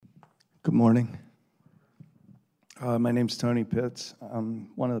Good morning. My name's Tony Pitts. I'm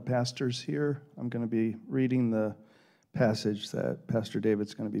one of the pastors here. I'm going to be reading the passage that Pastor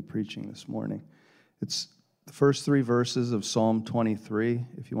David's going to be preaching this morning. It's the first three verses of Psalm 23.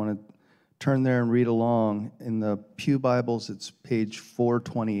 If you want to turn there and read along, in the Pew Bibles, it's page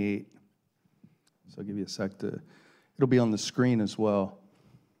 428. So I'll give you a sec to, it'll be on the screen as well.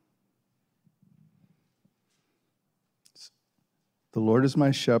 The Lord is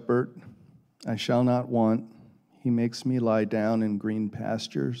my shepherd, I shall not want. He makes me lie down in green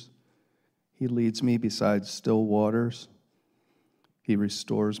pastures. He leads me beside still waters. He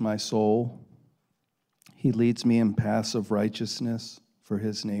restores my soul. He leads me in paths of righteousness for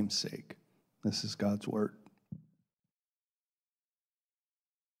his name's sake. This is God's word.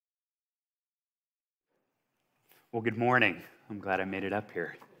 Well, good morning. I'm glad I made it up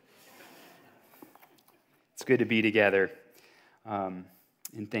here. It's good to be together.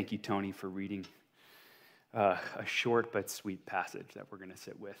 And thank you, Tony, for reading a short but sweet passage that we're going to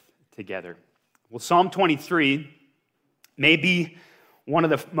sit with together. Well, Psalm 23 may be one of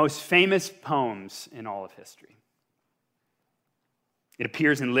the most famous poems in all of history. It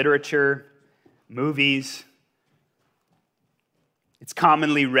appears in literature, movies. It's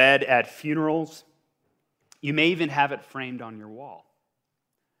commonly read at funerals. You may even have it framed on your wall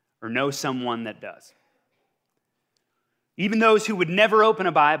or know someone that does. Even those who would never open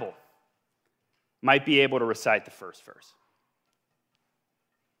a Bible might be able to recite the first verse.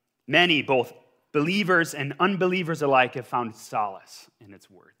 Many, both believers and unbelievers alike, have found solace in its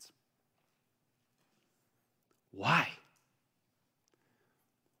words. Why?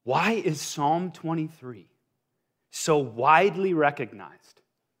 Why is Psalm 23 so widely recognized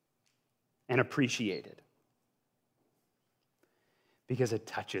and appreciated? Because it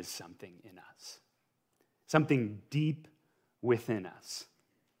touches something in us, something deep within us.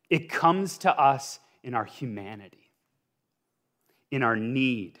 It comes to us in our humanity, in our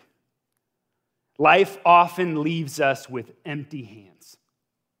need. Life often leaves us with empty hands,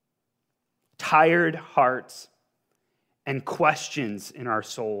 tired hearts, and questions in our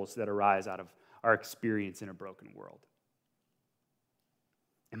souls that arise out of our experience in a broken world.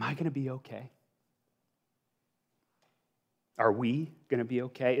 Am I going to be okay? Are we going to be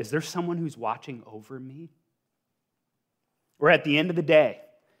okay? Is there someone who's watching over me? Or at the end of the day,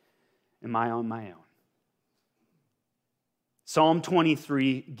 am I on my own? Psalm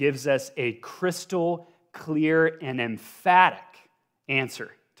 23 gives us a crystal clear and emphatic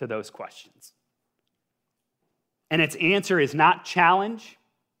answer to those questions. And its answer is not challenge.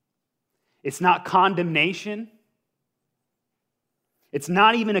 It's not condemnation. It's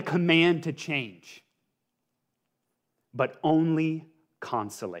not even a command to change, but only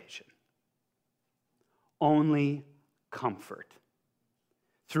consolation. Only comfort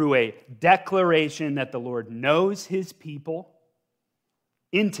through a declaration that the Lord knows his people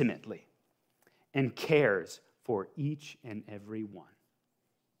intimately and cares for each and every one,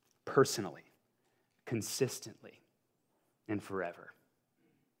 personally, consistently, and forever.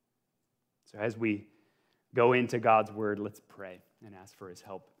 So as we go into God's word, let's pray and ask for his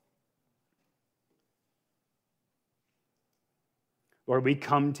help. Lord, we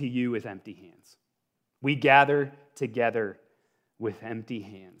come to you with empty hands. We gather together with empty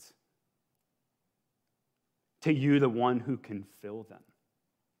hands. To you, the one who can fill them.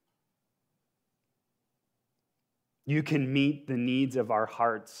 You can meet the needs of our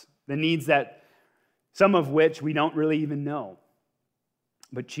hearts, the needs that some of which we don't really even know.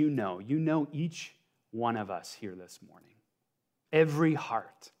 But you know each one of us here this morning. Every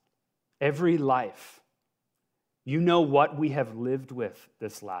heart, every life. You know what we have lived with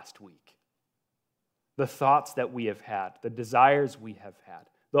this last week. The thoughts that we have had, the desires we have had,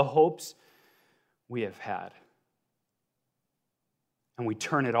 the hopes we have had. And we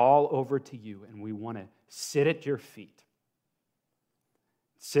turn it all over to you, and we want to sit at your feet.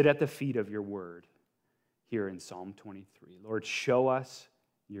 Sit at the feet of your word here in Psalm 23. Lord, show us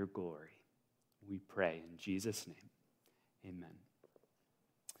your glory. We pray in Jesus' name. Amen.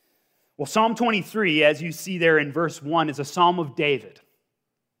 Well, Psalm 23, as you see there in verse 1, is a psalm of David.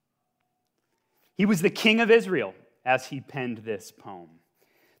 He was the king of Israel as he penned this poem.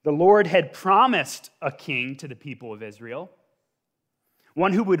 The Lord had promised a king to the people of Israel,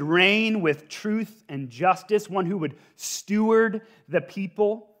 one who would reign with truth and justice, one who would steward the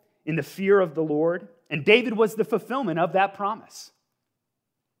people in the fear of the Lord. And David was the fulfillment of that promise.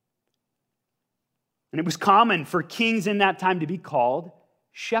 And it was common for kings in that time to be called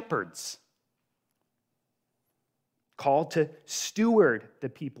shepherds, called to steward the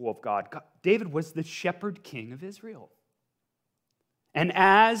people of God. David was the shepherd king of Israel. And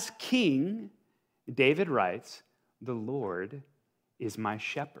as king, David writes, the Lord is my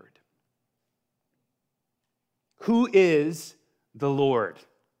shepherd. Who is the Lord?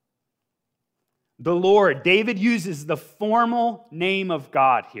 The Lord. David uses the formal name of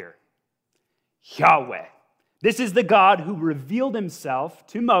God here, Yahweh. This is the God who revealed himself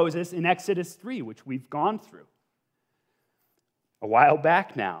to Moses in Exodus 3, which we've gone through a while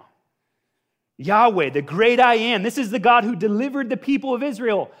back now. Yahweh, the great I am. This is the God who delivered the people of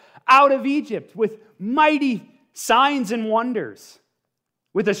Israel out of Egypt with mighty signs and wonders,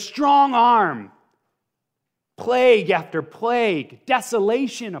 with a strong arm, plague after plague,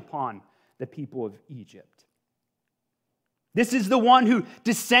 desolation upon the people of Egypt. This is the one who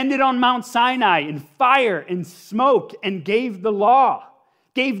descended on Mount Sinai in fire and smoke and gave the law,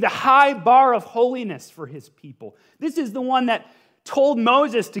 gave the high bar of holiness for his people. This is the one that told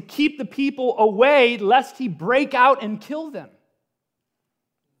Moses to keep the people away lest he break out and kill them.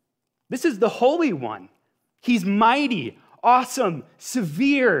 This is the Holy One. He's mighty, awesome,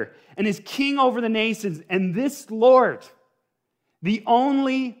 severe, and is king over the nations. And this Lord, the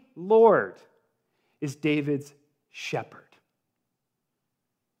only Lord, is David's shepherd.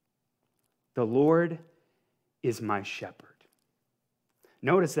 The Lord is my shepherd.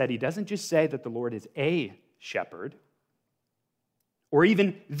 Notice that he doesn't just say that the Lord is a shepherd, or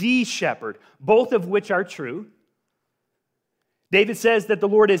even the shepherd, both of which are true. David says that the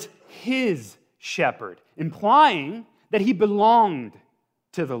Lord is his shepherd, implying that he belonged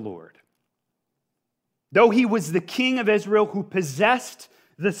to the Lord. Though he was the king of Israel who possessed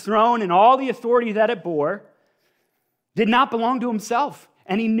the throne and all the authority that it bore, did not belong to himself,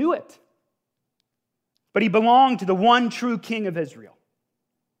 and he knew it. But he belonged to the one true king of Israel.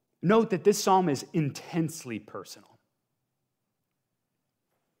 Note that this psalm is intensely personal.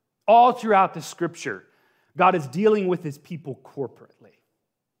 All throughout the scripture, God is dealing with his people corporately.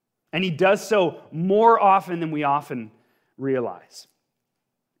 And he does so more often than we often realize.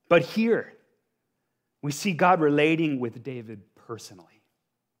 But here, we see God relating with David personally,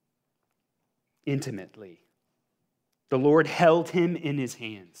 intimately. The Lord held him in his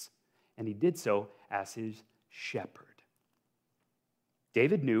hands, and he did so as his shepherd.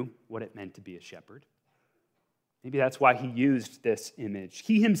 David knew what it meant to be a shepherd. Maybe that's why he used this image.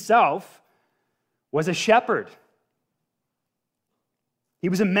 He himself was a shepherd. He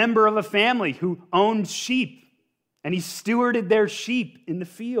was a member of a family who owned sheep, and he stewarded their sheep in the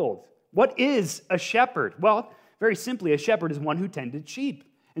field. What is a shepherd? Well, very simply, a shepherd is one who tended sheep.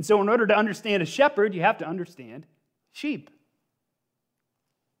 And so in order to understand a shepherd, you have to understand sheep.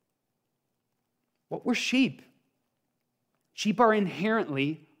 What were sheep? Sheep are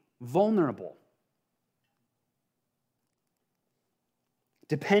inherently vulnerable,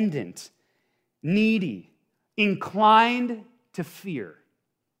 dependent, needy, inclined to fear,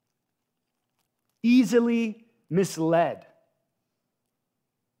 easily misled,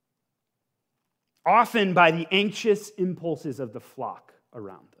 often by the anxious impulses of the flock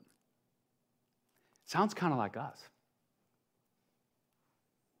around them. Sounds kind of like us.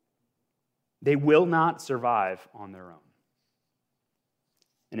 They will not survive on their own.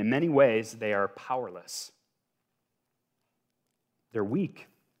 And in many ways, they are powerless. They're weak,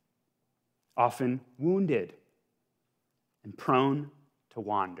 often wounded, and prone to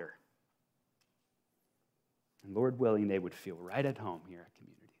wander. And Lord willing, they would feel right at home here at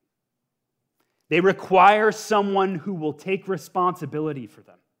Community. They require someone who will take responsibility for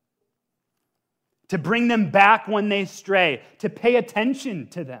them, to bring them back when they stray, to pay attention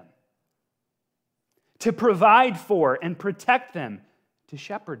to them, to provide for and protect them, to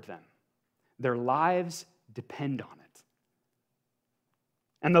shepherd them. Their lives depend on it.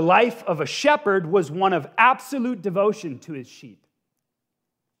 And the life of a shepherd was one of absolute devotion to his sheep.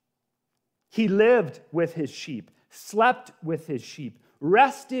 He lived with his sheep, slept with his sheep,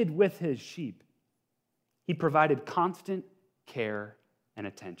 rested with his sheep. He provided constant care and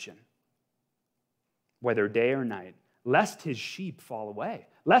attention, whether day or night, lest his sheep fall away,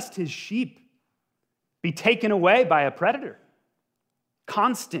 lest his sheep be taken away by a predator.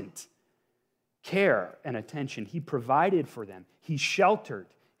 Constant care and attention. He provided for them. He sheltered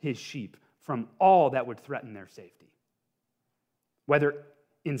his sheep from all that would threaten their safety, whether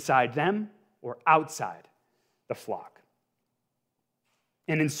inside them or outside the flock.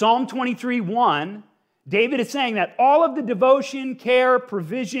 And in Psalm 23:1, David is saying that all of the devotion, care,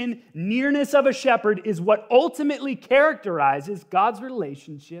 provision, nearness of a shepherd is what ultimately characterizes God's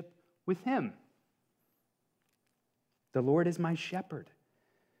relationship with him. The Lord is my shepherd,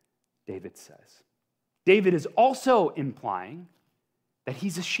 David says. David is also implying that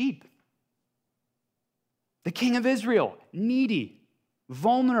he's a sheep. The king of Israel, needy,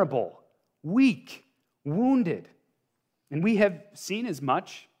 vulnerable, weak, wounded. And we have seen as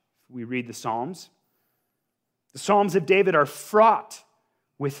much if we read the Psalms. The Psalms of David are fraught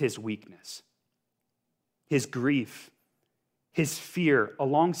with his weakness, his grief, his fear,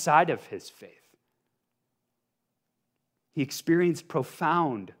 alongside of his faith. He experienced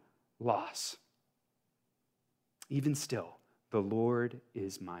profound loss. Even still, the Lord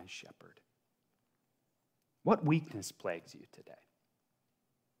is my shepherd. What weakness plagues you today?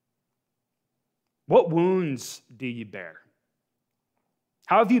 What wounds do you bear?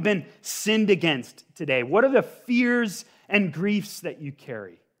 How have you been sinned against today? What are the fears and griefs that you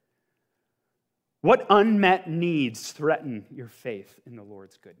carry? What unmet needs threaten your faith in the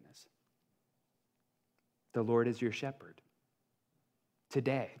Lord's goodness? The Lord is your shepherd.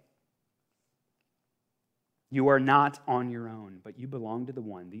 Today, you are not on your own, but you belong to the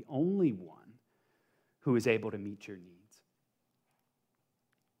one, the only one, who is able to meet your needs.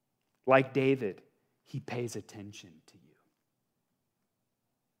 Like David, he pays attention to you.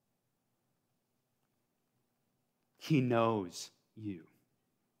 He knows you.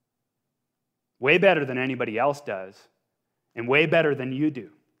 Way better than anybody else does, and way better than you do.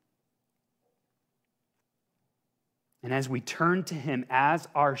 And as we turn to him as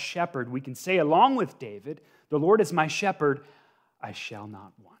our shepherd, we can say along with David, the Lord is my shepherd, I shall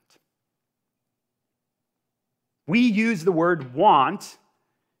not want. We use the word want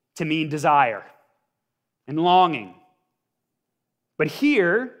to mean desire and longing. But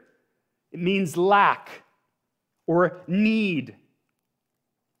here, it means lack or need.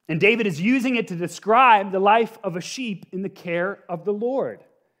 And David is using it to describe the life of a sheep in the care of the Lord.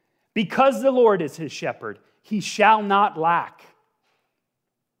 Because the Lord is his shepherd, he shall not lack.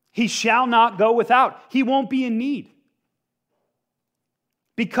 He shall not go without. He won't be in need.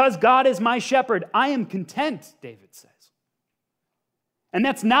 Because God is my shepherd, I am content, David says. And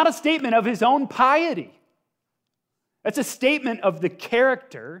that's not a statement of his own piety. That's a statement of the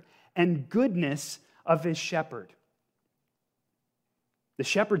character and goodness of his shepherd. The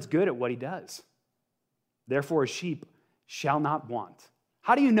shepherd's good at what he does. Therefore, a sheep shall not want.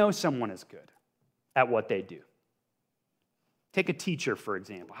 How do you know someone is good at what they do? Take a teacher, for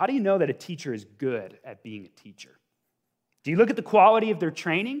example. How do you know that a teacher is good at being a teacher? Do you look at the quality of their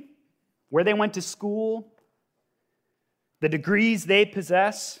training, where they went to school, the degrees they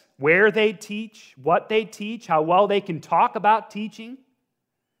possess, where they teach, what they teach, how well they can talk about teaching,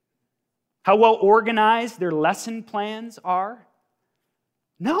 how well organized their lesson plans are?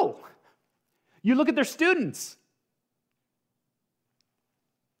 No. You look at their students.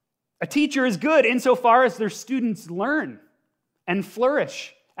 A teacher is good insofar as their students learn and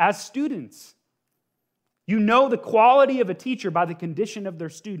flourish as students. You know the quality of a teacher by the condition of their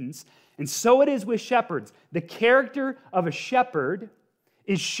students, and so it is with shepherds. The character of a shepherd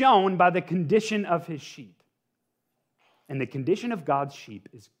is shown by the condition of his sheep. And the condition of God's sheep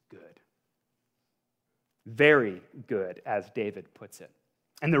is good. Very good, as David puts it.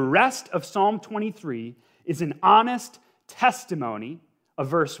 And the rest of Psalm 23 is an honest testimony of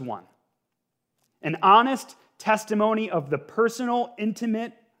verse 1. An honest testimony of the personal,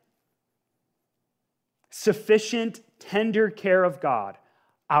 intimate, sufficient, tender care of God,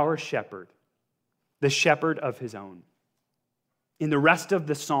 our shepherd, the shepherd of his own. In the rest of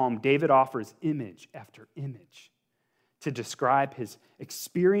the psalm, David offers image after image to describe his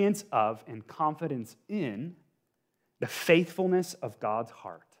experience of and confidence in the faithfulness of God's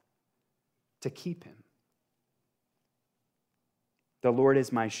heart to keep him. The Lord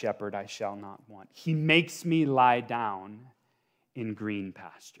is my shepherd, I shall not want. He makes me lie down in green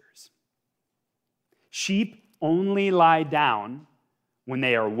pastures. Sheep only lie down when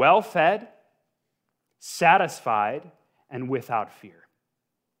they are well fed, satisfied, and without fear.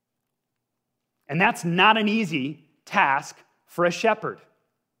 And that's not an easy task for a shepherd.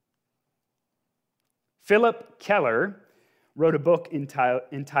 Philip Keller wrote a book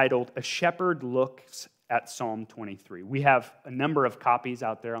entitled A Shepherd Looks at Psalm 23. We have a number of copies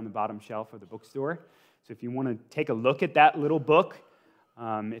out there on the bottom shelf of the bookstore. So if you want to take a look at that little book,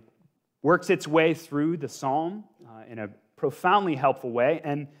 it works its way through the psalm in a profoundly helpful way.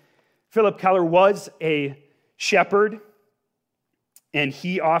 And Philip Keller was a shepherd, and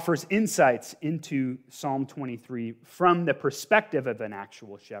he offers insights into Psalm 23 from the perspective of an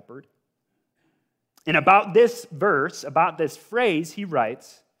actual shepherd. And about this verse, about this phrase, he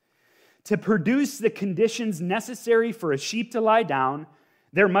writes, to produce the conditions necessary for a sheep to lie down,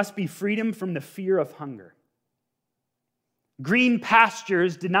 there must be freedom from the fear of hunger. Green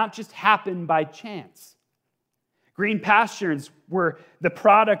pastures did not just happen by chance. Green pastures were the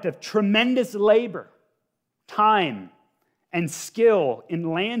product of tremendous labor, time, and skill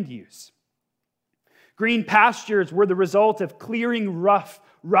in land use. Green pastures were the result of clearing rough,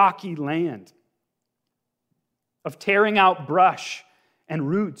 rocky land, of tearing out brush and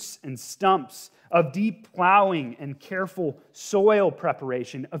roots and stumps, of deep plowing and careful soil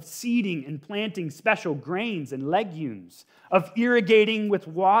preparation, of seeding and planting special grains and legumes, of irrigating with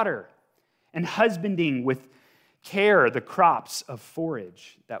water and husbanding with care the crops of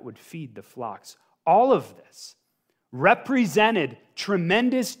forage that would feed the flocks. All of this represented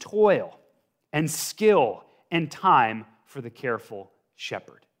tremendous toil and skill and time for the careful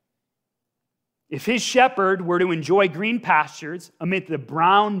shepherd. If his shepherd were to enjoy green pastures amid the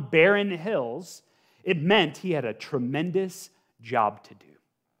brown, barren hills, it meant he had a tremendous job to do.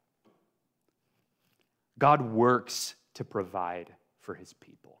 God works to provide for his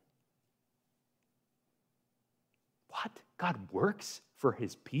people. What? God works for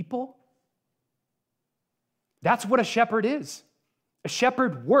his people? That's what a shepherd is. A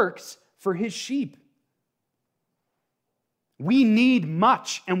shepherd works for his sheep. We need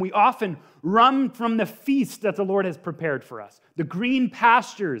much, and we often run from the feast that the Lord has prepared for us, the green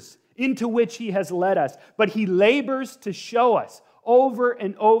pastures into which he has led us. But he labors to show us over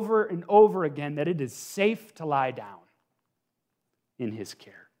and over and over again that it is safe to lie down in his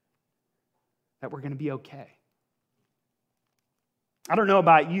care, that we're going to be okay. I don't know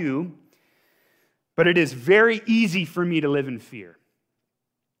about you, but it is very easy for me to live in fear.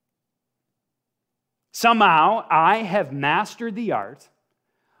 Somehow, I have mastered the art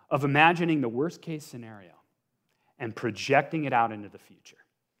of imagining the worst case scenario and projecting it out into the future.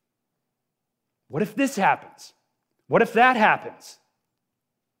 What if this happens? What if that happens?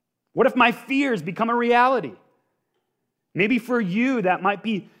 What if my fears become a reality? Maybe for you, that might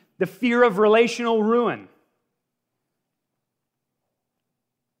be the fear of relational ruin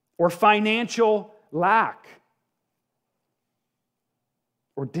or financial lack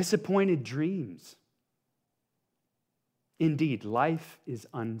or disappointed dreams. Indeed, life is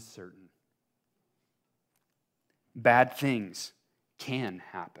uncertain. Bad things can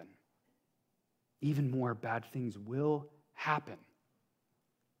happen. Even more bad things will happen.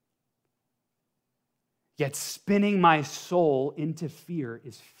 Yet spinning my soul into fear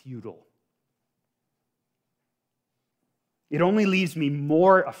is futile. It only leaves me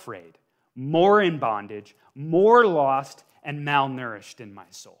more afraid, more in bondage, more lost and malnourished in my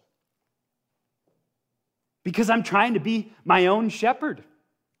soul. Because I'm trying to be my own shepherd.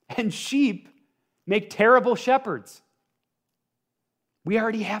 And sheep make terrible shepherds. We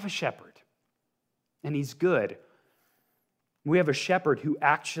already have a shepherd. And he's good. We have a shepherd who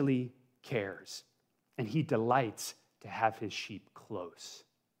actually cares. And he delights to have his sheep close.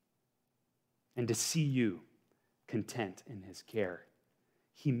 And to see you content in his care.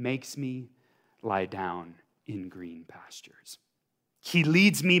 He makes me lie down in green pastures. He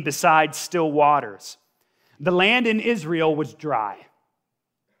leads me beside still waters. The land in Israel was dry,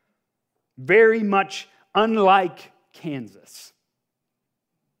 very much unlike Kansas.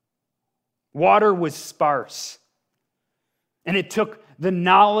 Water was sparse, and it took the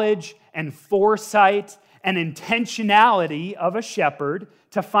knowledge and foresight and intentionality of a shepherd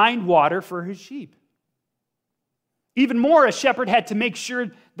to find water for his sheep. Even more, a shepherd had to make sure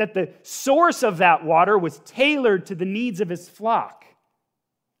that the source of that water was tailored to the needs of his flock.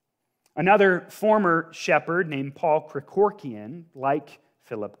 Another former shepherd named Paul Krikorkian, like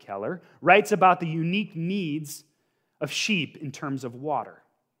Philip Keller, writes about the unique needs of sheep in terms of water.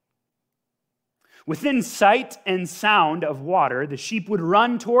 Within sight and sound of water, the sheep would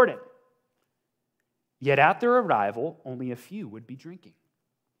run toward it. Yet at their arrival, only a few would be drinking.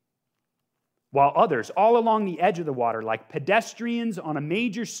 While others, all along the edge of the water, like pedestrians on a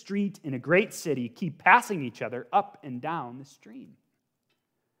major street in a great city, keep passing each other up and down the stream.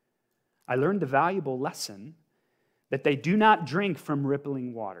 I learned the valuable lesson that they do not drink from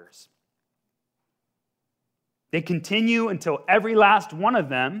rippling waters. They continue until every last one of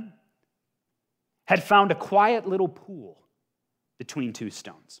them had found a quiet little pool between two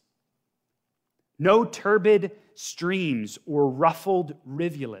stones. No turbid streams or ruffled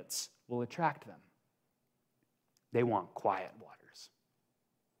rivulets will attract them. They want quiet waters,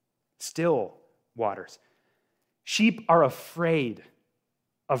 still waters. Sheep are afraid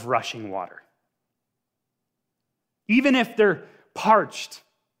of rushing water. Even if they're parched,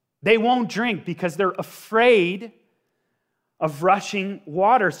 they won't drink because they're afraid of rushing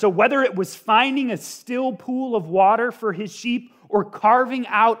water. So whether it was finding a still pool of water for his sheep or carving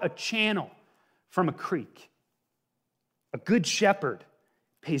out a channel from a creek, a good shepherd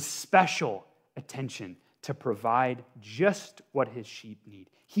pays special attention to provide just what his sheep need.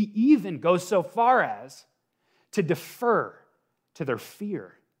 He even goes so far as to defer to their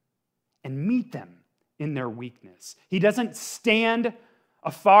fear and meet them in their weakness. He doesn't stand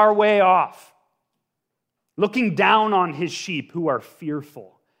a far way off, looking down on his sheep who are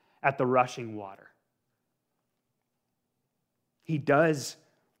fearful at the rushing water. He does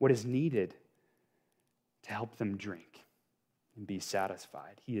what is needed to help them drink and be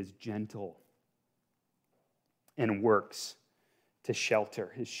satisfied. He is gentle and works to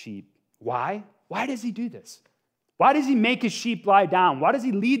shelter his sheep. Why? Why does he do this? Why does he make his sheep lie down? Why does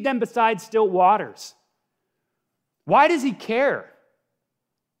he lead them beside still waters? Why does he care?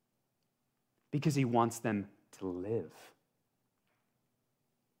 Because he wants them to live.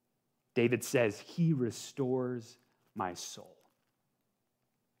 David says, he restores my soul.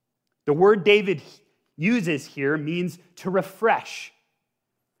 The word David uses here means to refresh,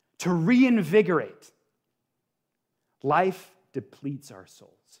 to reinvigorate. Life depletes our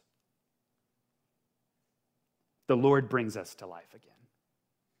souls. The Lord brings us to life again.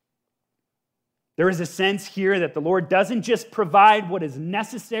 There is a sense here that the Lord doesn't just provide what is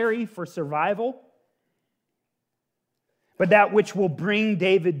necessary for survival, but that which will bring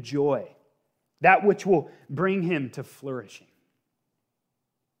David joy, that which will bring him to flourishing.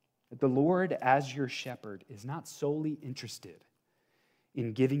 That the Lord, as your shepherd, is not solely interested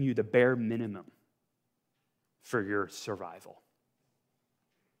in giving you the bare minimum for your survival.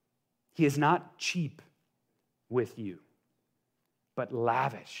 He is not cheap with you, but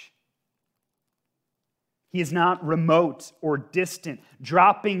lavish. He is not remote or distant,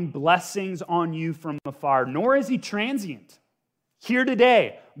 dropping blessings on you from afar, nor is he transient. Here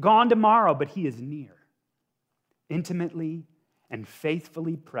today, gone tomorrow, but he is near, intimately and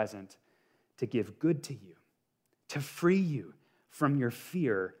faithfully present to give good to you, to free you from your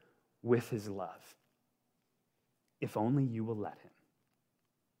fear with his love, if only you will let him.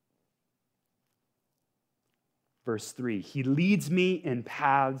 Verse 3, he leads me in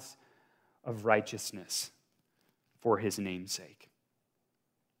paths of righteousness for his name's sake.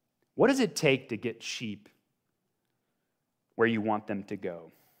 What does it take to get sheep where you want them to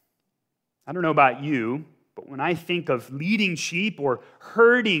go? I don't know about you, but when I think of leading sheep or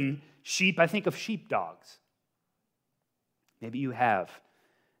herding sheep, I think of sheepdogs. Maybe you have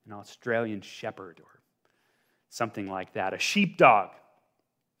an Australian shepherd or something like that, a sheepdog.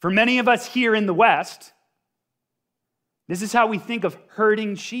 For many of us here in the West, this is how we think of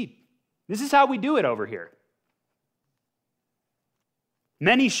herding sheep. This is how we do it over here.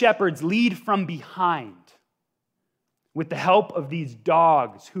 Many shepherds lead from behind with the help of these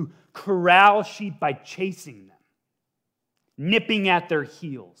dogs who corral sheep by chasing them, nipping at their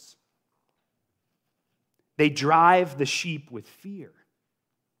heels. They drive the sheep with fear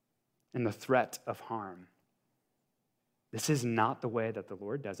and the threat of harm. This is not the way that the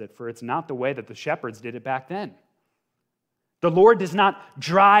Lord does it, for it's not the way that the shepherds did it back then. The Lord does not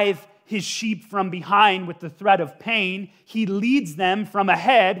drive his sheep from behind with the threat of pain. He leads them from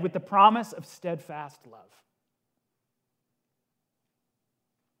ahead with the promise of steadfast love.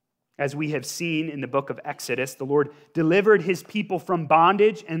 As we have seen in the book of Exodus, the Lord delivered his people from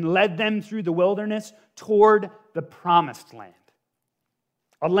bondage and led them through the wilderness toward the promised land,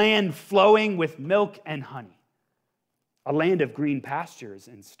 a land flowing with milk and honey, a land of green pastures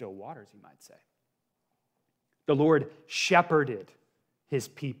and still waters, you might say. The Lord shepherded his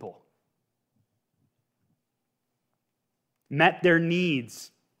people, met their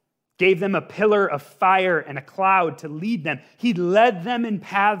needs, gave them a pillar of fire and a cloud to lead them. He led them in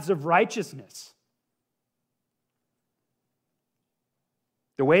paths of righteousness,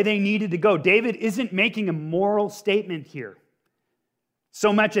 the way they needed to go. David isn't making a moral statement here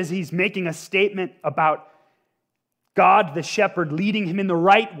so much as he's making a statement about God the shepherd leading him in the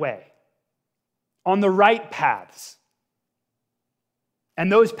right way, on the right paths.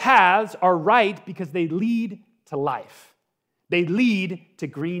 And those paths are right because they lead to life. They lead to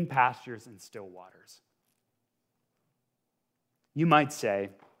green pastures and still waters. You might say,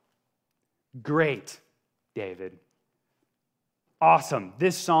 great, David. Awesome.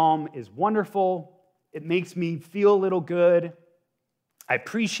 This psalm is wonderful. It makes me feel a little good. I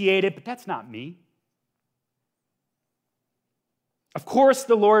appreciate it, but that's not me. Of course,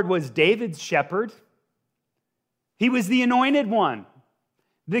 the Lord was David's shepherd. He was the anointed one,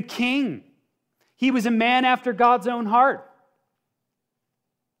 the king. He was a man after God's own heart.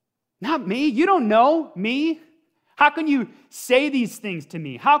 Not me. You don't know me. How can you say these things to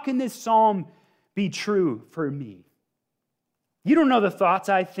me? How can this psalm be true for me? You don't know the thoughts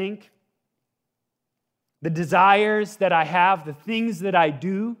I think, the desires that I have, the things that I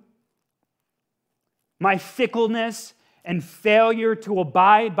do, my fickleness and failure to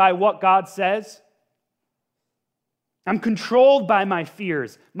abide by what God says. I'm controlled by my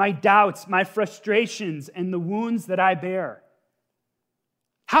fears, my doubts, my frustrations, and the wounds that I bear.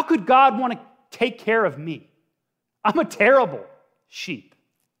 How could God want to take care of me? I'm a terrible sheep.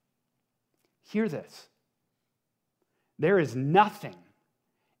 Hear this. There is nothing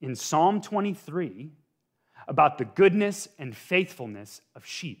in Psalm 23 about the goodness and faithfulness of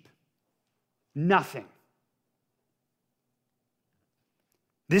sheep. Nothing.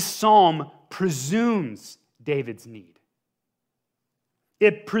 This psalm presumes David's need.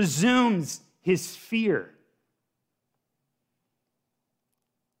 It presumes his fear.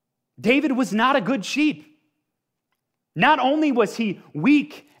 David was not a good sheep. Not only was he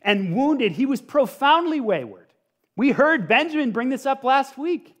weak and wounded, he was profoundly wayward. We heard Benjamin bring this up last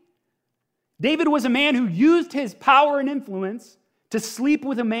week. David was a man who used his power and influence to sleep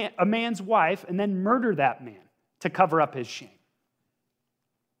with a man's wife and then murder that man to cover up his shame.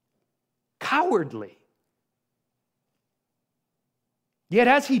 Cowardly. Yet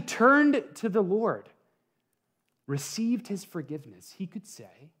as he turned to the Lord, received his forgiveness, he could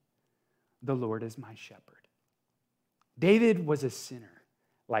say, "The Lord is my shepherd." David was a sinner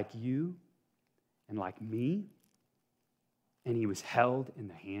like you and like me, and he was held in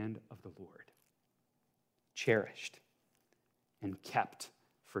the hand of the Lord, cherished and kept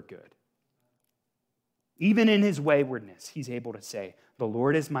for good. Even in his waywardness, he's able to say, "The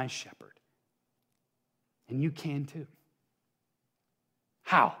Lord is my shepherd." And you can too.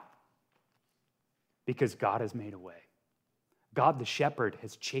 How? Because God has made a way. God the shepherd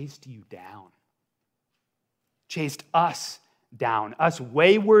has chased you down. Chased us down, us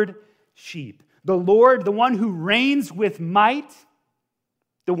wayward sheep. The Lord, the one who reigns with might,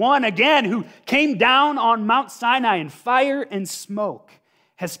 the one, again, who came down on Mount Sinai in fire and smoke,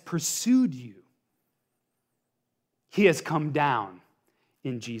 has pursued you. He has come down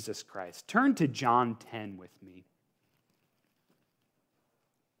in Jesus Christ. Turn to John 10 with me.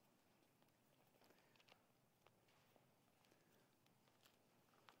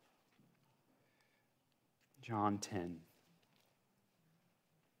 John 10.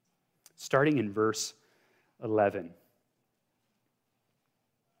 Starting in verse 11.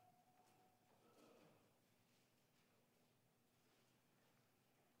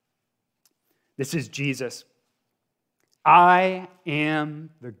 This is Jesus. I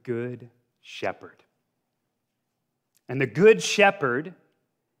am the good shepherd. And the good shepherd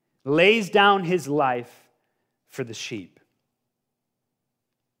lays down his life for the sheep.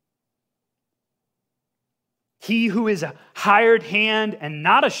 He who is a hired hand and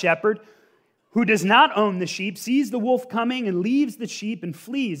not a shepherd, who does not own the sheep, sees the wolf coming and leaves the sheep and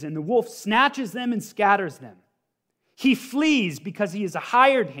flees, and the wolf snatches them and scatters them. He flees because he is a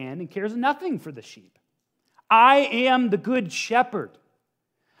hired hand and cares nothing for the sheep. I am the good shepherd.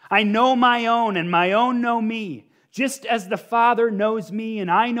 I know my own, and my own know me, just as the Father knows me, and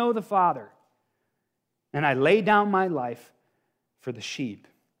I know the Father. And I lay down my life for the sheep.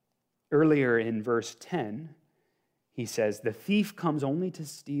 Earlier in verse 10, he says, the thief comes only to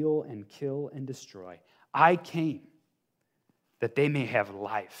steal and kill and destroy. I came that they may have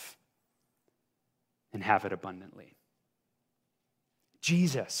life and have it abundantly.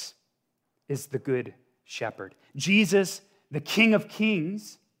 Jesus is the good shepherd. Jesus, the King of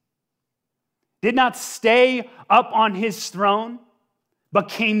Kings, did not stay up on his throne, but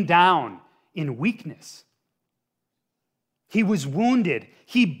came down in weakness. He was wounded.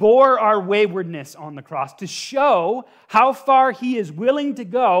 He bore our waywardness on the cross to show how far he is willing to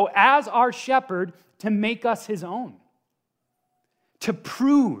go as our shepherd to make us his own. To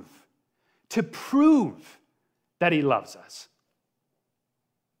prove that he loves us.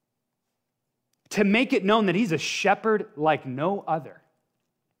 To make it known that he's a shepherd like no other.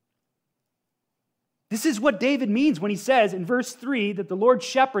 This is what David means when he says in verse 3 that the Lord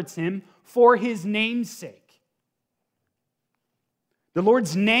shepherds him for his name's sake. The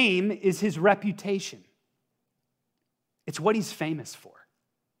Lord's name is his reputation. It's what he's famous for.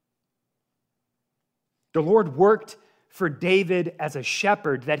 The Lord worked for David as a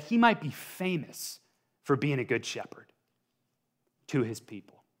shepherd that he might be famous for being a good shepherd to his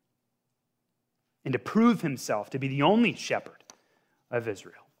people and to prove himself to be the only shepherd of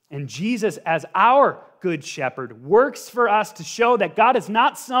Israel. And Jesus, as our good shepherd, works for us to show that God is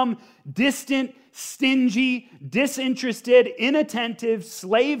not some distant, stingy, disinterested, inattentive,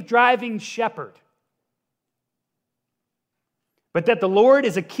 slave-driving shepherd, but that the Lord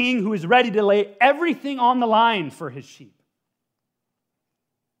is a king who is ready to lay everything on the line for his sheep.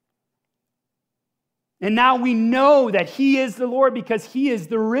 And now we know that he is the Lord because he is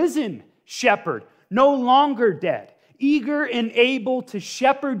the risen shepherd, no longer dead, eager and able to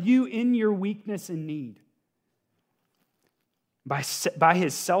shepherd you in your weakness and need. By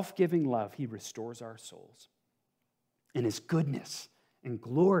his self-giving love, he restores our souls. And his goodness and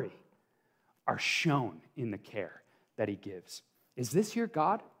glory are shown in the care that he gives. Is this your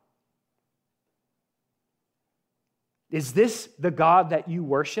God? Is this the God that you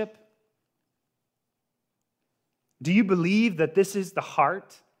worship? Do you believe that this is the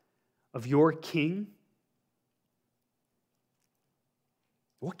heart of your King?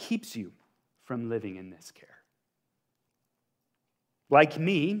 What keeps you from living in this care? Like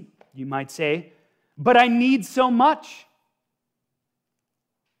me, you might say, but I need so much.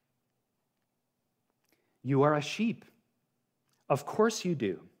 You are a sheep. Of course you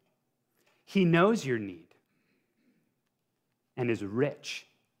do. He knows your need and is rich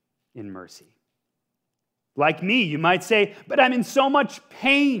in mercy. Like me, you might say, but I'm in so much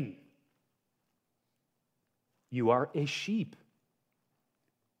pain. You are a sheep.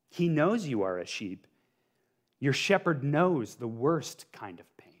 He knows you are a sheep. Your shepherd knows the worst kind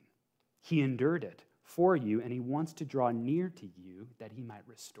of pain. He endured it for you, and he wants to draw near to you that he might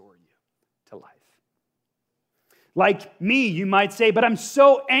restore you to life. Like me, you might say, but I'm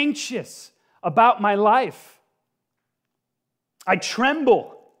so anxious about my life. I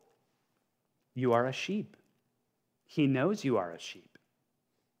tremble. You are a sheep. He knows you are a sheep.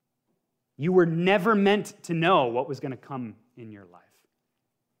 You were never meant to know what was going to come in your life.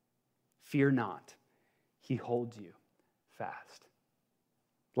 Fear not. He holds you fast.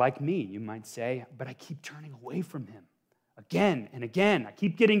 Like me, you might say, but I keep turning away from him again and again. I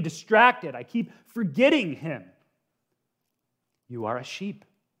keep getting distracted. I keep forgetting him. You are a sheep.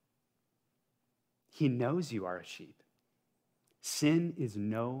 He knows you are a sheep. Sin is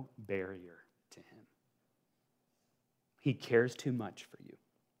no barrier to him. He cares too much for you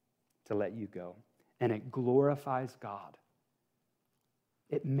to let you go, and it glorifies God.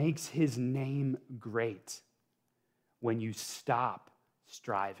 It makes his name great when you stop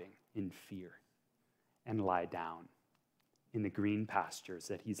striving in fear and lie down in the green pastures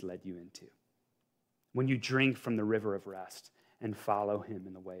that he's led you into. When you drink from the river of rest and follow him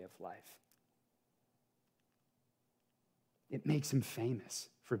in the way of life. It makes him famous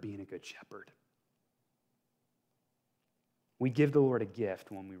for being a good shepherd. We give the Lord a gift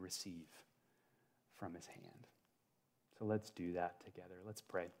when we receive from his hand. So let's do that together. Let's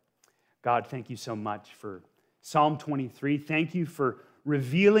pray. God, thank you so much for Psalm 23. Thank you for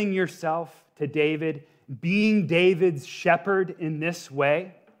revealing yourself to David, being David's shepherd in this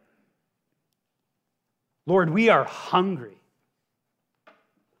way. Lord, we are hungry.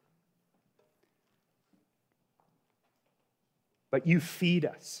 But you feed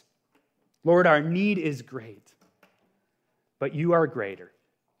us. Lord, our need is great, but you are greater.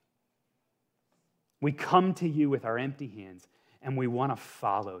 We come to you with our empty hands, and we want to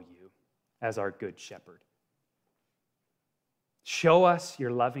follow you as our good shepherd. Show us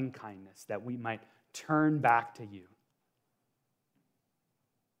your loving kindness that we might turn back to you,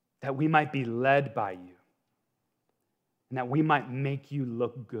 that we might be led by you, and that we might make you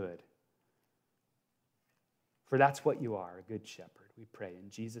look good. For that's what you are, a good shepherd. We pray in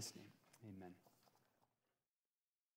Jesus' name, amen.